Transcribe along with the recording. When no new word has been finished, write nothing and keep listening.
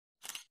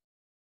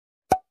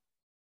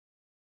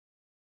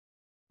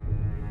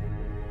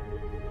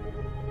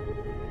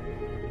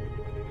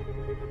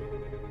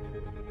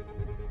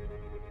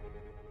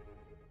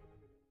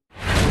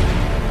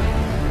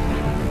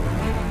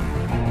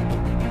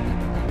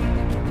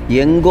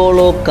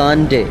എംഗോളോ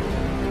കാൻറ്റെ.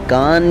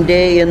 കാൻറ്റെ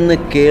എന്ന്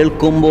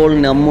കേൾക്കുമ്പോൾ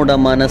നമ്മുടെ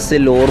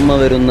മനസ്സിൽ ഓർമ്മ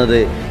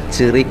വരുന്നത്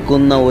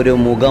ചിരിക്കുന്ന ഒരു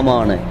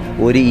മുഖമാണ്.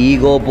 ഒരു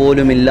ഈഗോ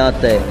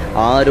പോലുമില്ലാത്ത,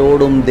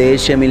 ആരോടും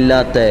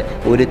ദേഷ്യമില്ലാത്ത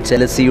ഒരു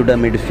ചെൽസിയുടെ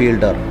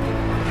മിഡ്ഫീൽഡർ.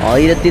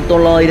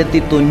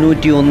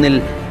 1991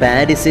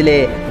 പാരീസിലെ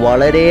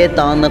വളരെ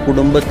താഴ്ന്ന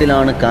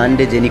കുടുംബത്തിലാണ്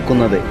കാൻറ്റെ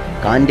ജനിക്കുന്നത്.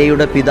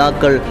 കാൻറ്റെയുടെ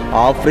പിതാക്കൾ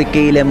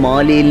ആഫ്രിക്കയിലെ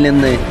മാലിയിൽ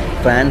നിന്ന്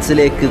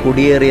ഫ്രാൻസിലേക്ക്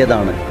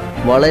കുടിയേറിയതാണ്.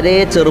 വളരെ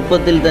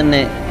ചെറുപ്പത്തിൽ തന്നെ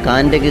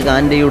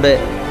കാൻറ്റെയുടെ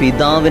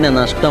പിതാവിനെ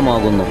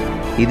നഷ്ടമാകുന്നു.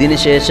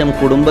 ഇതിനുശേഷം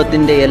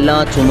കുടുംബത്തിൻ്റെ എല്ലാ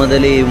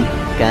ചുമതലയും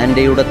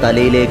കാൻറ്റെയുടെ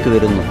തലയിലേക്ക്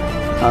വരുന്നു.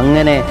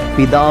 അങ്ങനെ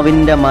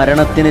പിതാവിൻ്റെ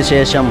മരണത്തിന്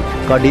ശേഷം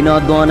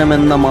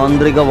കഠിനാധ്വാനമെന്ന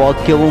മാന്ത്രിക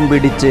വാക്യവും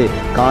പിടിച്ച്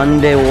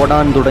കാൻറ്റെ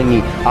ഓടാൻ തുടങ്ങി.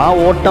 ആ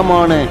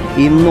ഓട്ടമാണ്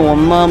ഇന്ന്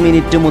 1-ാം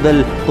മിനിറ്റ് മുതൽ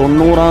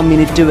 90-ാം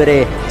മിനിറ്റ് വരെ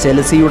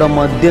ചെൽസിയുടെ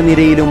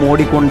മധ്യനിരയിലും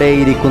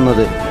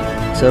ഓടിക്കൊണ്ടേയിരിക്കുന്നത്.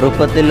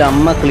 ചെറുപ്പത്തിൽ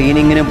അമ്മ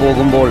ക്ലീനിങ്ങിന്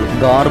പോകുമ്പോൾ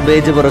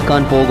ഗാർബേജ്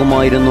പെറുക്കാൻ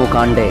പോകുമായിരുന്നു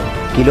കാൻറ്റെ.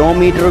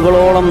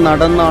 കിലോമീറ്ററുകളോളം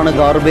നടന്നാണ്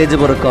ഗാർബേജ്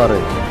പെറുക്കാറ്.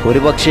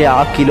 ഒരുപക്ഷെ ആ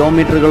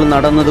കിലോമീറ്ററുകൾ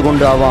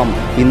നടന്നതുകൊണ്ടാവാം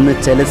ഇന്ന്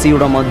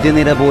ചെൽസിയുടെ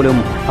മധ്യനിര പോലും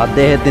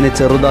അദ്ദേഹത്തിന്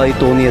ചെറുതായി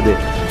തോന്നിയത്.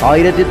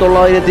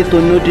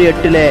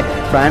 1998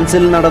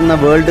 ഫ്രാൻസിൽ നടന്ന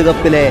വേൾഡ്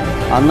കപ്പിലെ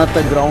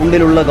അന്നത്തെ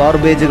ഗ്രൗണ്ടിലുള്ള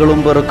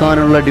ഗാർബേജുകളും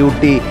പെറുക്കാനുള്ള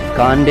ഡ്യൂട്ടി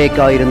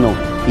കാൻറ്റെക്കായിരുന്നു.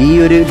 ഈ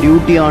ഒരു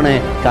ഡ്യൂട്ടിയാണ്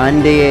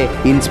കാൻറ്റെയെ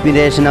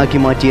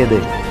ഇൻസ്പിരേഷനാക്കി മാറ്റിയത്.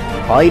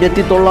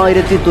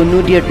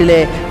 1998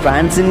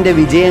 ഫ്രാൻസിൻ്റെ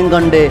വിജയം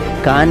കണ്ട്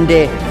കാൻറ്റെ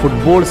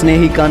ഫുട്ബോൾ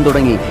സ്നേഹിക്കാൻ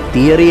തുടങ്ങി.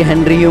 Theory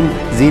ഹെൻറിയും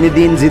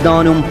Zinedine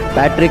സിദാനും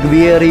Patrick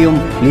വിയേറിയും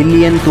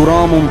Lilian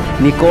തുറാമും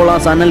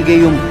Nicholas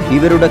അനൽഗയും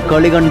ഇവരുടെ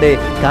കളി കണ്ട്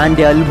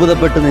കാൻറ്റെ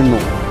അത്ഭുതപ്പെട്ടു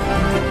നിന്നു.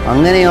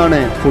 അങ്ങനെയാണ്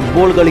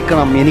ഫുട്ബോൾ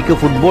കളിക്കണം, എനിക്ക്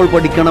ഫുട്ബോൾ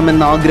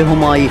പഠിക്കണമെന്ന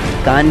ആഗ്രഹമായി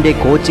കാൻറ്റെ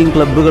കോച്ചിങ്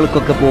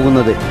ക്ലബ്ബുകൾക്കൊക്കെ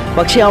പോകുന്നത്.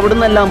 പക്ഷേ അവിടെ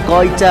നിന്നെല്ലാം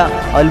കാഴ്ച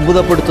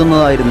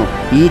അത്ഭുതപ്പെടുത്തുന്നതായിരുന്നു.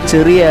 ഈ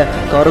ചെറിയ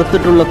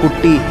കറുത്തിട്ടുള്ള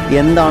കുട്ടി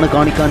എന്താണ്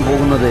കാണിക്കാൻ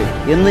പോകുന്നത്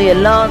എന്ന്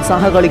എല്ലാ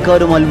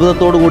സഹകളിക്കാരും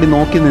അത്ഭുതത്തോടു കൂടി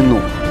നോക്കി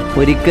നിന്നു.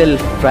 ഒരിക്കൽ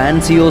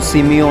ഫ്രാൻസിയോ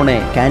സിമിയോണെ,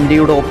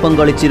 കാൻറ്റെയുടെ ഒപ്പം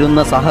കളിച്ചിരുന്ന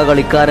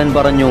സഹകളിക്കാരൻ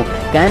പറഞ്ഞു,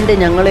 കാൻറ്റെ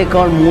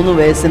ഞങ്ങളെക്കാൾ 3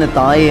 വയസ്സിന്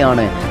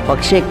താഴെയാണ്.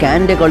 പക്ഷേ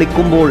കാൻറ്റെ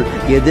കളിക്കുമ്പോൾ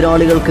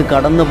എതിരാളികൾക്ക്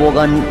കടന്നു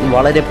പോകാൻ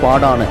വളരെ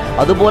പാടാണ്.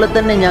 അതുപോലെ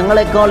തന്നെ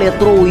ഞങ്ങളെക്കാൾ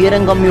എത്രയോ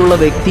ഉയരം കമ്മിയുള്ള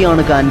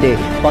വ്യക്തിയാണ് കാൻറ്റെ.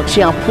 പക്ഷേ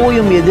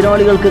അപ്പോഴും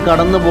എതിരാളികൾക്ക്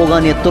കടന്നു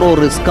പോകാൻ എത്രയോ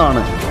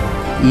റിസ്ക്കാണ്.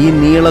 ഈ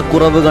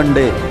നീളക്കുറവ്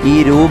കണ്ട്, ഈ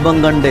രൂപം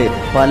കണ്ട്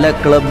പല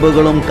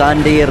ക്ലബ്ബുകളും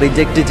കാൻറ്റെയെ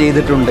റിജക്റ്റ്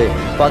ചെയ്തിട്ടുണ്ട്.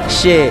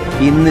 പക്ഷേ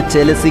ഇന്ന്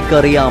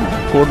ചെൽസിക്കറിയാം,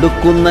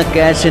 കൊടുക്കുന്ന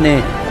ക്യാഷിന്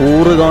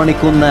കൂറ്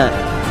കാണിക്കുന്ന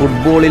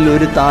ഫുട്ബോളിൽ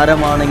ഒരു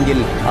താരമാണെങ്കിൽ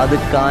അത്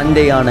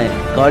കാൻറ്റെയാണ്.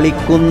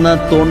 കളിക്കുന്ന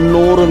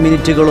 90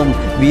 മിനിറ്റുകളും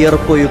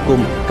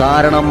വിയർപ്പൊഴുക്കും.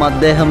 കാരണം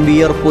അദ്ദേഹം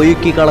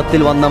വിയർപ്പൊഴുക്കി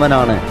കളത്തിൽ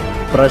വന്നവനാണ്.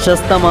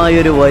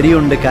 പ്രശസ്തമായൊരു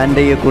വരിയുണ്ട്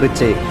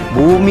കാൻറ്റെയെക്കുറിച്ച്.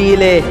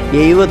 ഭൂമിയിലെ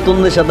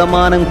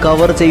 71%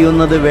 കവർ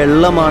ചെയ്യുന്നത്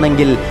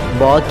വെള്ളമാണെങ്കിൽ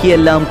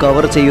ബാക്കിയെല്ലാം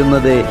കവർ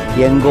ചെയ്യുന്നത്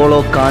എംഗോളോ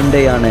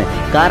കാൻറ്റെയാണ്.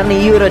 കാരണം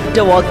ഈ ഒരൊറ്റ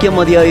വാക്യം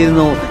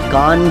മതിയായിരുന്നു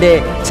കാൻറ്റെ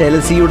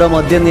ചെൽസിയുടെ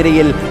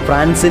മധ്യനിരയിൽ,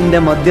 ഫ്രാൻസിൻ്റെ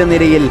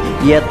മധ്യനിരയിൽ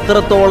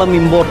എത്രത്തോളം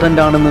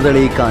ഇമ്പോർട്ടൻ്റ് ആണെന്ന്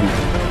തെളിയിക്കാൻ.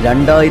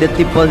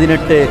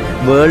 2018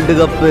 വേൾഡ്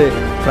കപ്പ്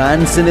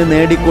ഫ്രാൻസിന്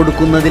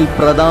നേടിക്കൊടുക്കുന്നതിൽ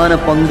പ്രധാന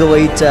പങ്ക്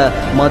വഹിച്ച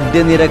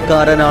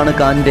മധ്യനിരക്കാരനാണ്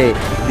കാൻറ്റെ.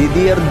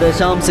 ദിദിയർ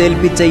ദശാംസ്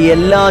ഏൽപ്പിച്ച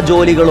എല്ലാ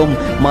ജോലികളും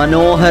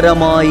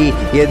മനോഹരമായി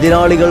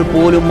എതിരാളികൾ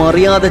പോലും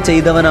അറിയാതെ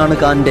ചെയ്തവനാണ്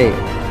കാൻറ്റെ.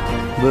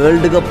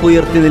 വേൾഡ് കപ്പ്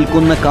ഉയർത്തി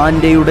നിൽക്കുന്ന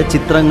കാൻറ്റെയുടെ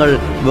ചിത്രങ്ങൾ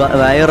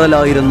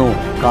വൈറലായിരുന്നു.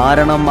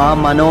 കാരണം ആ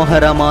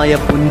മനോഹരമായ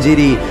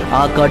പുഞ്ചിരി,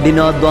 ആ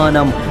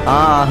കഠിനാധ്വാനം, ആ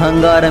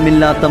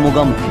അഹങ്കാരമില്ലാത്ത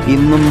മുഖം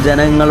ഇന്നും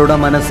ജനങ്ങളുടെ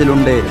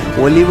മനസ്സിലുണ്ട്.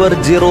 ഒലിവർ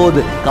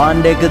ജിറോദ്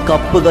കാൻറ്റെക്ക്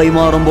കപ്പ്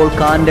കൈമാറുമ്പോൾ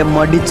കാൻറ്റെ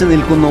മടിച്ചു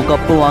നിൽക്കുന്നു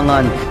കപ്പ്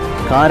വാങ്ങാൻ.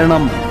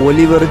 കാരണം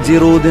ഒലിവർ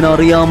ജിറോദിന്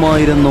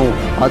അറിയാമായിരുന്നു,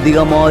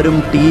 അധികമാരും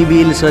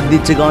TV-യിൽ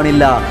ശ്രദ്ധിച്ചു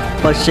കാണില്ല,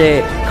 പക്ഷേ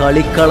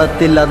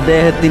കളിക്കളത്തിൽ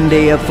അദ്ദേഹത്തിൻ്റെ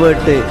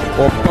എഫേർട്ട്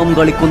ഒപ്പം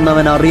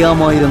കളിക്കുന്നവൻ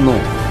അറിയാമായിരുന്നു.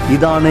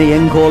 ഇതാണ്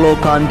എംഗോളോ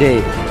കാൻറ്റെ.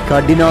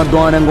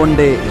 കഠിനാധ്വാനം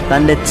കൊണ്ട്,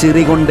 തൻ്റെ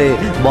ചിരി കൊണ്ട്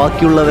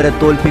ബാക്കിയുള്ളവരെ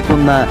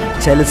തോൽപ്പിക്കുന്ന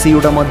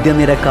ചെൽസിയുടെ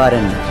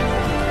മധ്യനിരക്കാരൻ.